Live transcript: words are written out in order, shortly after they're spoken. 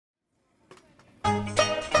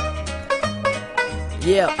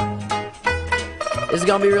Yeah. It's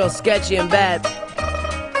gonna be real sketchy and bad,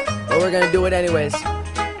 but we're gonna do it anyways.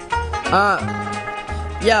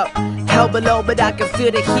 Yo, hell below, but I can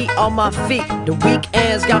feel the heat on my feet. The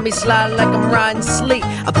weekends got me sliding like I'm riding sleep.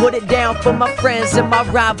 I put it down for my friends and my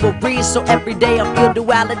rivalries, so every day I feel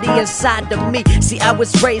duality inside of me. See, I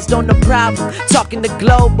was raised on the problem, talking the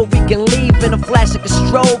globe, but we can leave in a flash like a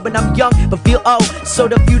strobe. And I'm young, but feel old, so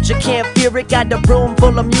the future can't fear it. Got a room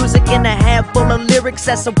full of music and a handful of lyrics.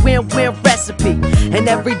 That's a win-win recipe. And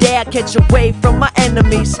every day I catch a wave from my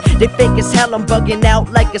enemies. They fake as hell, I'm bugging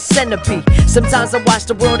out like a centipede. Sometimes I watch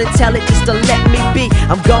the world and tell it just to let me be.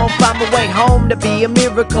 I'm gonna find my way home to be a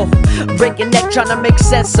miracle. Break a neck trying to make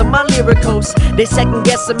sense of my lyricals. They second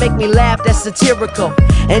guess and make me laugh, that's satirical.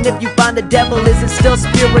 And if you find the devil, is it still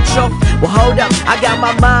spiritual? Well, hold up, I got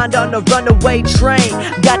my mind on the runaway train.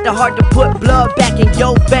 Got the heart to put blood back in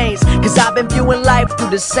your veins, cause I've been viewing life through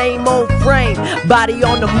the same old frame. Body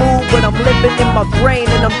on the move, but I'm living in my brain.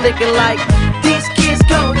 And I'm thinking like, these kids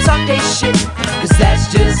gon' talk they shit, cause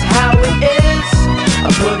that's just how it is. I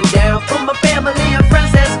put it down for my family and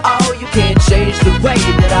friends, that's all. You can't change the way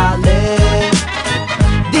that I live.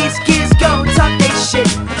 These kids gon' talk they shit,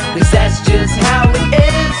 cause that's just how it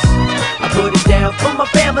is. I put it down for my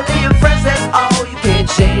family and friends, that's all. You can't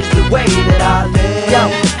change the way that I live.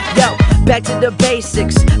 Yo, back to the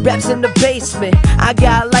basics, raps in the basement. I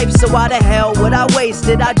got life, so why the hell would I waste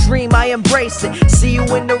it? I dream, I embrace it. See you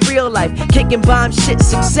in the real life, kicking bomb shit.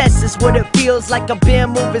 Success is what it feels like. I've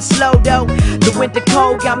been moving slow though. The winter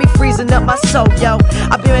cold got me freezing up my soul, yo.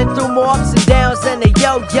 I've been through more ups and downs than a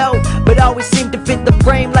yo-yo, but always seem to fit the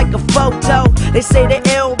frame like a photo. They say they're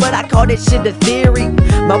ill, but I call that shit a theory.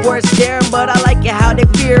 My words scare 'em, but I like it how they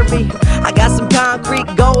fear me. I got some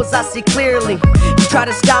concrete goals I see clearly. You try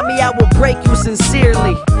to stop me, I will break you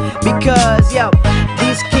sincerely. Because, yo,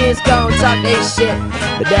 these kids gon' talk they shit,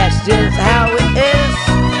 but that's just how it is.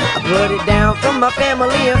 I put it down for my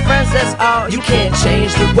family and friends, that's all. You can't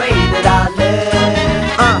change the way that I live.